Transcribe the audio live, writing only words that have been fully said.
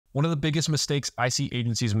One of the biggest mistakes I see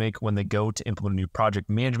agencies make when they go to implement a new project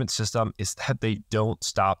management system is that they don't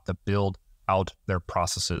stop to build out their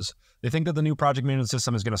processes. They think that the new project management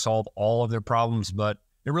system is going to solve all of their problems, but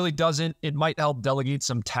it really doesn't. It might help delegate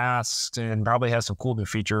some tasks and probably has some cool new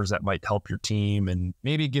features that might help your team, and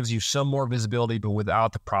maybe it gives you some more visibility, but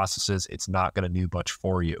without the processes, it's not going to do much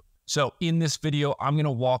for you. So in this video, I'm going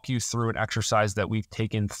to walk you through an exercise that we've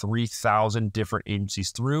taken 3,000 different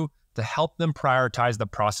agencies through to help them prioritize the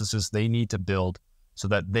processes they need to build so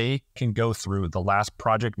that they can go through the last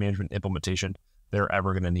project management implementation they're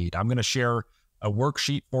ever going to need. I'm going to share a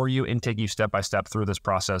worksheet for you and take you step by step through this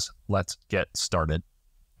process. Let's get started.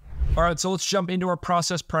 All right, so let's jump into our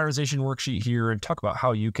process prioritization worksheet here and talk about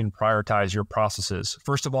how you can prioritize your processes.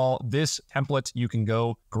 First of all, this template you can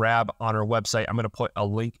go grab on our website. I'm going to put a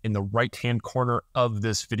link in the right-hand corner of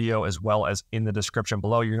this video as well as in the description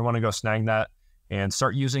below. You're going to want to go snag that and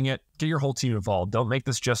start using it. Get your whole team involved. Don't make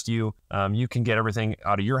this just you. You can get everything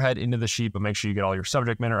out of your head into the sheet, but make sure you get all your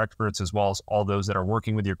subject matter experts as well as all those that are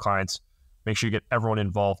working with your clients. Make sure you get everyone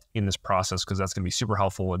involved in this process because that's going to be super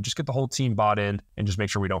helpful, and just get the whole team bought in and just make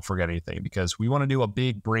sure we don't forget anything, because we want to do a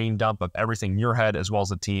big brain dump of everything in your head as well as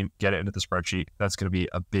the team, get it into the spreadsheet. That's going to be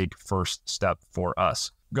a big first step for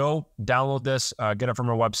us. Go download this, get it from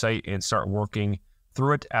our website and start working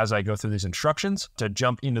through it as I go through these instructions. To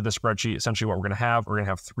jump into the spreadsheet, essentially what we're going to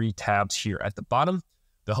have 3 tabs here at the bottom.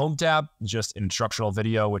 The home tab is just an instructional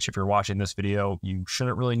video, which if you're watching this video, you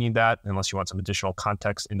shouldn't really need that unless you want some additional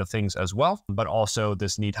context into things as well. But also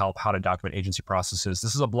this need help, how to document agency processes.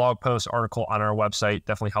 This is a blog post article on our website,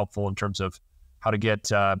 definitely helpful in terms of how to get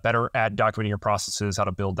better at documenting your processes, how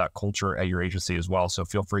to build that culture at your agency as well. So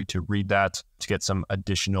feel free to read that to get some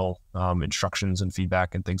additional instructions and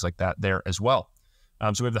feedback and things like that there as well.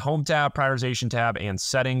 So we have the home tab, prioritization tab, and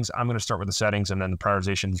settings. I'm going to start with the settings, and then the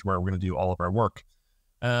prioritization is where we're going to do all of our work.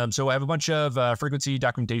 So I have a bunch of frequency,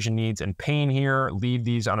 documentation needs, and pain here. Leave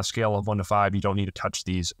these on a scale of 1 to 5. You don't need to touch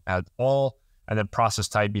these at all. And then process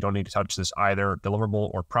type, you don't need to touch this either.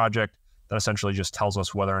 Deliverable or project, that essentially just tells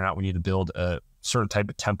us whether or not we need to build a certain type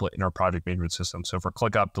of template in our project management system. So for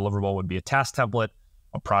ClickUp, deliverable would be a task template.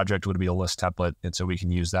 A project would be a list template. And so we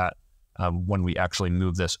can use that when we actually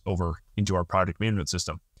move this over into our project management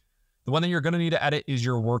system. The one that you're going to need to edit is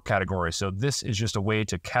your work category. So this is just a way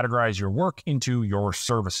to categorize your work into your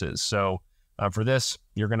services. So for this,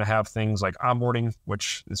 you're going to have things like onboarding,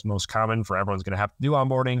 which is most common for everyone's going to have to do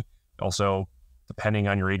onboarding. Also, depending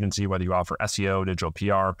on your agency, whether you offer SEO, digital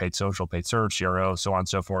PR, paid social, paid search, CRO, so on and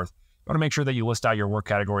so forth, you want to make sure that you list out your work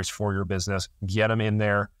categories for your business, get them in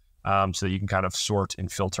there so that you can kind of sort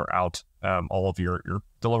and filter out all of your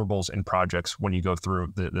deliverables and projects when you go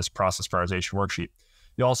through this process prioritization worksheet.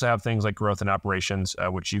 You also have things like growth and operations,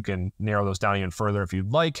 which you can narrow those down even further if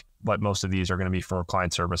you'd like, but most of these are going to be for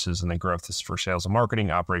client services, and then growth is for sales and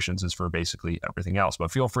marketing. Operations is for basically everything else,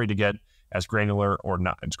 but feel free to get as granular or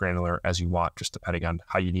not as granular as you want, just depending on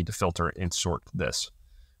how you need to filter and sort this.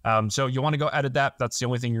 So you want to go edit that. That's the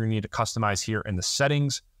only thing you're going to need to customize here in the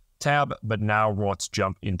settings tab, but now let's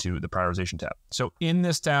jump into the prioritization tab. So in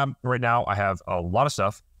this tab right now, I have a lot of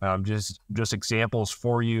stuff, just examples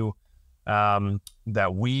for you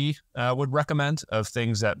that we would recommend of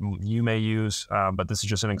things that you may use, but this is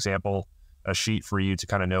just an example, a sheet for you to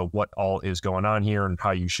kind of know what all is going on here and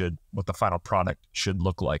how what the final product should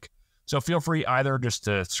look like. So feel free either just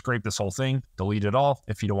to scrape this whole thing, delete it all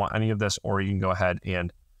if you don't want any of this, or you can go ahead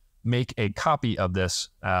and make a copy of this,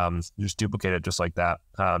 just duplicate it just like that.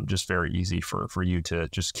 Just very easy for you to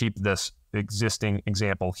just keep this existing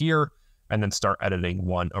example here and then start editing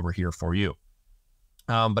one over here for you.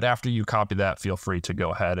 But after you copy that, feel free to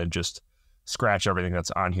go ahead and just scratch everything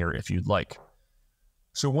that's on here if you'd like.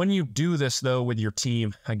 So when you do this, though, with your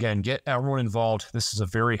team, again, get everyone involved. This is a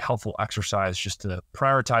very helpful exercise just to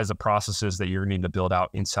prioritize the processes that you're going to need to build out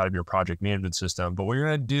inside of your project management system. But what you're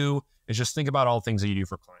going to do is just think about all the things that you do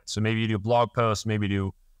for clients. So maybe you do blog posts, maybe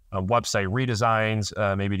do website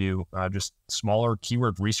redesigns, maybe do just smaller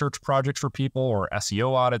keyword research projects for people or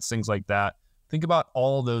SEO audits, things like that. Think about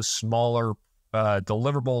all those smaller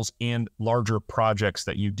deliverables and larger projects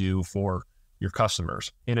that you do for your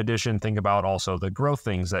customers. In addition, think about also the growth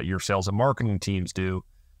things that your sales and marketing teams do,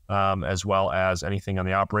 as well as anything on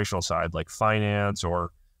the operational side, like finance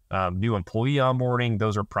or new employee onboarding.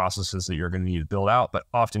 Those are processes that you're going to need to build out, but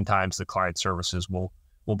oftentimes the client services will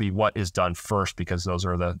be what is done first, because those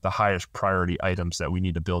are the highest priority items that we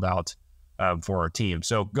need to build out for our team.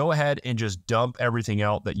 So go ahead and just dump everything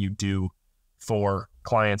out that you do for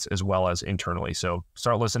clients as well as internally. So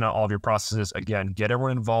start listing out all of your processes. Again, get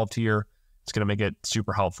everyone involved here. It's going to make it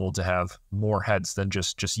super helpful to have more heads than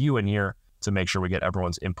just you in here to make sure we get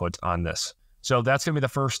everyone's input on this. So that's going to be the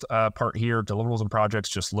first part here. Deliverables and projects,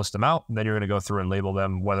 just list them out. And then you're going to go through and label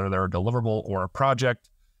them, whether they're a deliverable or a project.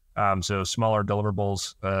 So smaller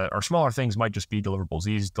deliverables or smaller things might just be deliverables.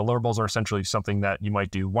 These deliverables are essentially something that you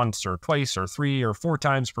might do once or twice or 3 or 4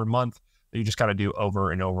 times per month that you just kind of do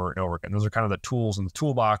over and over and over again. Those are kind of the tools in the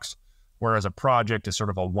toolbox, whereas a project is sort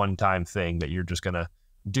of a one-time thing that you're just going to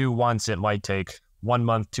do once. It might take 1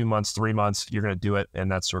 month, 2 months, 3 months. You're going to do it,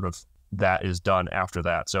 and that's sort of that is done after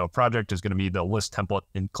that. So a project is going to be the list template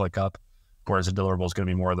in ClickUp, whereas a deliverable is going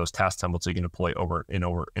to be more of those task templates that you can deploy over and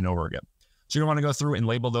over and over again. So you want to go through and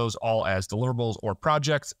label those all as deliverables or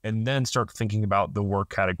projects, and then start thinking about the work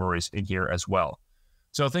categories in here as well.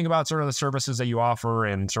 So think about sort of the services that you offer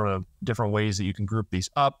and sort of different ways that you can group these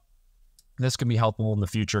up. This can be helpful in the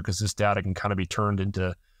future because this data can kind of be turned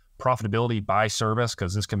into profitability by service,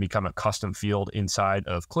 because this can become a custom field inside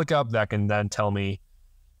of ClickUp that can then tell me,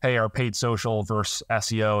 hey, our paid social versus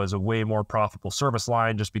SEO is a way more profitable service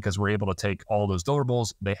line, just because we're able to take all those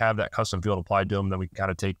deliverables. They have that custom field applied to them. Then we can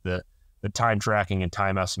kind of take the time tracking and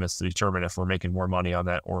time estimates to determine if we're making more money on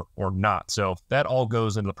that or not. So that all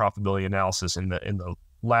goes into the profitability analysis in the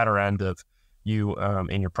latter end of you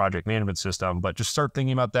in your project management system. But just start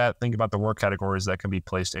thinking about that. Think about the work categories that can be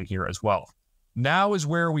placed in here as well. Now is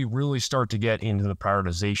where we really start to get into the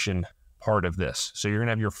prioritization part of this. So you're going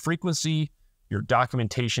to have your frequency, your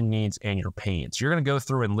documentation needs, and your pains. You're going to go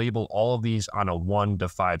through and label all of these on a 1 to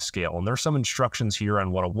 5 scale. And there's some instructions here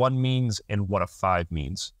on what a 1 means and what a 5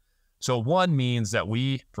 means. So 1 means that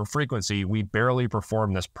for frequency, we barely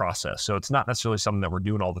perform this process. So it's not necessarily something that we're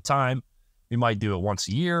doing all the time. We might do it once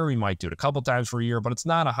a year. We might do it a couple times per year, but it's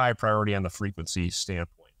not a high priority on the frequency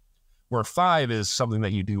standpoint. Where 5 is something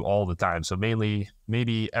that you do all the time. So mainly,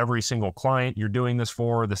 maybe every single client you're doing this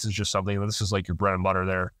for, this is just something, this is like your bread and butter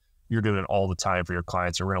there. You're doing it all the time for your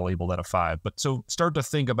clients. So we're going to label that a 5. But so start to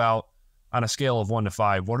think about, on a scale of 1 to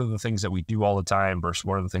 5, what are the things that we do all the time versus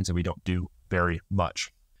what are the things that we don't do very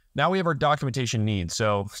much? Now we have our documentation needs.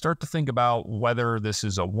 So start to think about whether this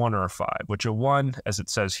is a 1 or a 5, which a 1, as it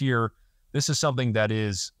says here, this is something that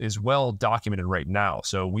is well documented right now.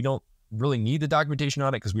 So we don't really need the documentation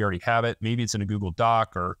on it because we already have it. Maybe it's in a Google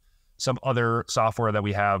Doc or some other software that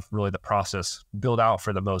we have really the process built out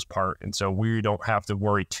for the most part. And so we don't have to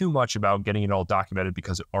worry too much about getting it all documented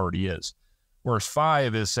because it already is. Whereas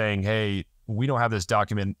 5 is saying, hey, we don't have this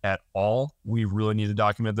document at all. We really need to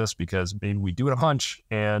document this because maybe we do it a hunch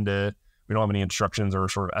and we don't have any instructions or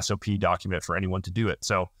sort of SOP document for anyone to do it.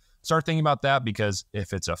 So start thinking about that, because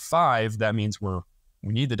if it's a 5, that means we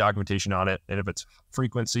need the documentation on it. And if it's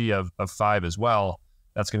frequency of 5 as well,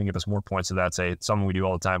 that's going to give us more points to that. Say it's something we do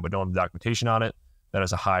all the time, but don't have the documentation on it. That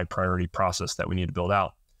is a high priority process that we need to build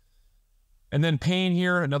out. And then pain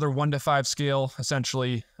here, another 1 to 5 scale,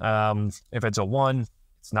 essentially. If it's a 1,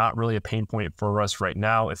 it's not really a pain point for us right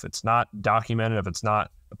now. If it's not documented, if it's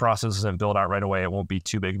not, the process isn't built out right away, it won't be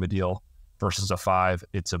too big of a deal. Versus a 5,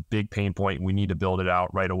 it's a big pain point. We need to build it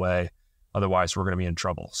out right away. Otherwise, we're going to be in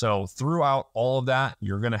trouble. So throughout all of that,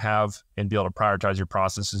 you're going to have and be able to prioritize your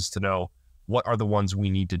processes to know what are the ones we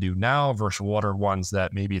need to do now versus what are ones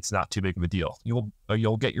that maybe it's not too big of a deal.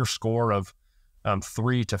 You'll get your score of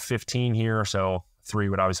 3 to 15 here. So 3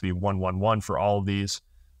 would obviously be 1, 1, 1 for all of these,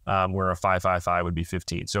 where a 5, 5, 5 would be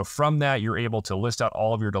 15. So from that, you're able to list out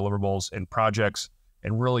all of your deliverables and projects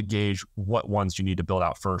and really gauge what ones you need to build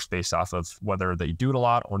out first based off of whether they do it a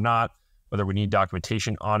lot or not, whether we need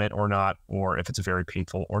documentation on it or not, or if it's a very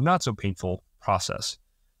painful or not so painful process.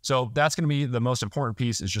 So that's going to be the most important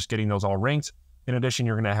piece, is just getting those all ranked. In addition,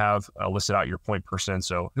 you're going to have listed out your point person.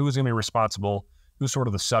 So who is going to be responsible? Who's sort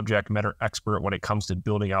of the subject matter expert when it comes to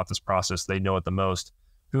building out this process? They know it the most.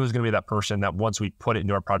 Who is going to be that person that once we put it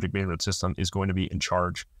into our project management system is going to be in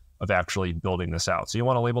charge of actually building this out? So you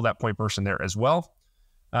want to label that point person there as well.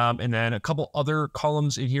 And then a couple other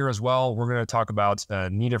columns in here as well. We're going to talk about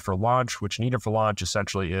needed for launch, which needed for launch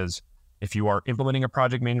essentially is if you are implementing a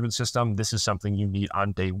project management system, this is something you need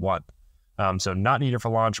on day 1. So not needed for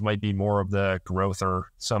launch might be more of the growth or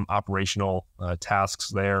some operational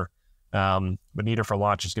tasks there. But needed for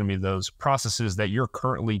launch is going to be those processes that you're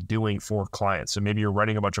currently doing for clients. So maybe you're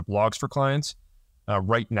writing a bunch of blogs for clients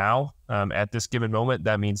right now at this given moment.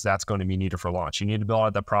 That means that's going to be needed for launch. You need to build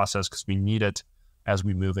out that process because we need it as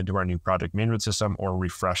we move into our new project management system or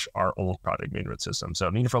refresh our old project management system.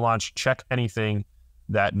 So needed for launch, check anything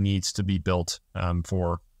that needs to be built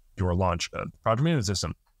for your launch project management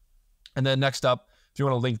system. And then next up, if you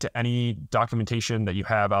want to link to any documentation that you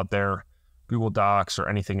have out there, Google Docs or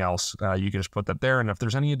anything else, you can just put that there. And if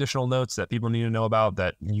there's any additional notes that people need to know about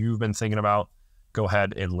that you've been thinking about, go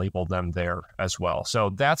ahead and label them there as well.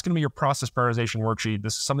 So that's going to be your process prioritization worksheet.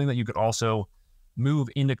 This is something that you could also move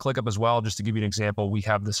into ClickUp as well. Just to give you an example, we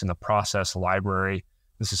have this in the process library.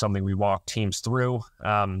 This is something we walk teams through in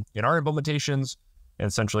our implementations. And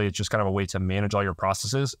essentially, it's just kind of a way to manage all your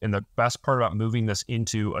processes. And the best part about moving this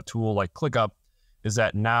into a tool like ClickUp is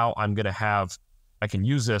that now I can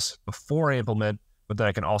use this before I implement, but then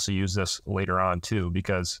I can also use this later on too,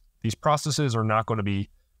 because these processes are not going to be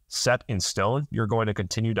set in stone. You're going to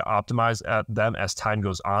continue to optimize at them as time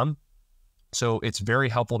goes on. So it's very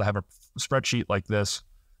helpful to have a spreadsheet like this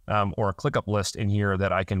or a ClickUp list in here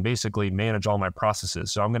that I can basically manage all my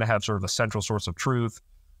processes. So I'm going to have sort of a central source of truth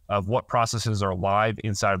of what processes are live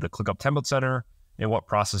inside of the ClickUp Template Center and what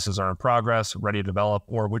processes are in progress, ready to develop,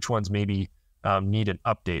 or which ones maybe need an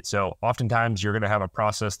update. So oftentimes you're going to have a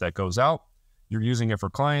process that goes out, you're using it for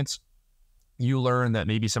clients, you learn that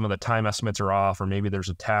maybe some of the time estimates are off, or maybe there's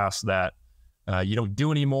a task that you don't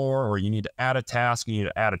do anymore, or you need to add a task, you need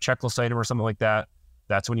to add a checklist item or something like that.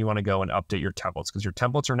 That's when you want to go and update your templates, because your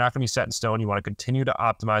templates are not going to be set in stone. You want to continue to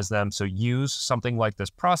optimize them. So use something like this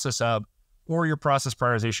Process Hub or your process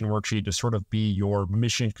prioritization worksheet to sort of be your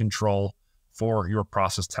mission control for your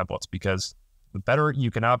process templates, because the better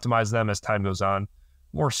you can optimize them as time goes on,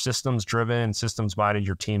 more systems driven, systems minded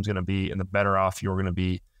your team's going to be, and the better off you're going to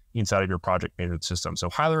be inside of your project management system. So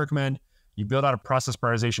highly recommend you build out a process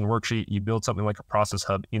prioritization worksheet, you build something like a process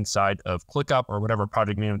hub inside of ClickUp or whatever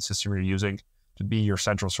project management system you're using to be your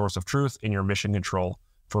central source of truth and your mission control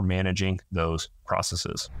for managing those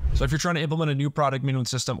processes. So if you're trying to implement a new product management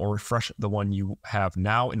system or refresh the one you have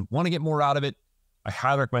now and want to get more out of it, I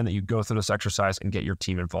highly recommend that you go through this exercise and get your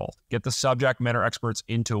team involved. Get the subject matter experts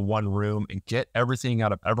into one room and get everything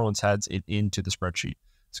out of everyone's heads and into the spreadsheet.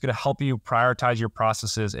 It's going to help you prioritize your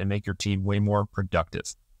processes and make your team way more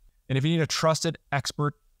productive. And if you need a trusted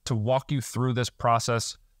expert to walk you through this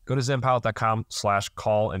process, go to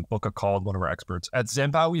zenpilot.com/call and book a call with one of our experts. At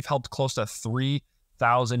Zenpilot, we've helped close to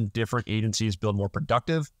 3,000 different agencies build more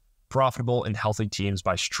productive, profitable, and healthy teams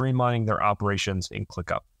by streamlining their operations in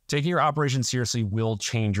ClickUp. Taking your operations seriously will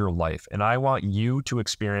change your life, and I want you to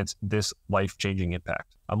experience this life-changing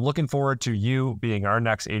impact. I'm looking forward to you being our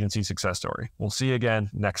next agency success story. We'll see you again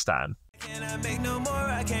next time. Can I make no more?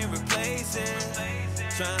 I can't replace it.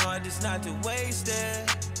 Trying hard just not to waste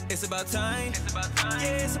it. It's about time. Yeah,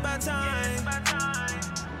 it's about time.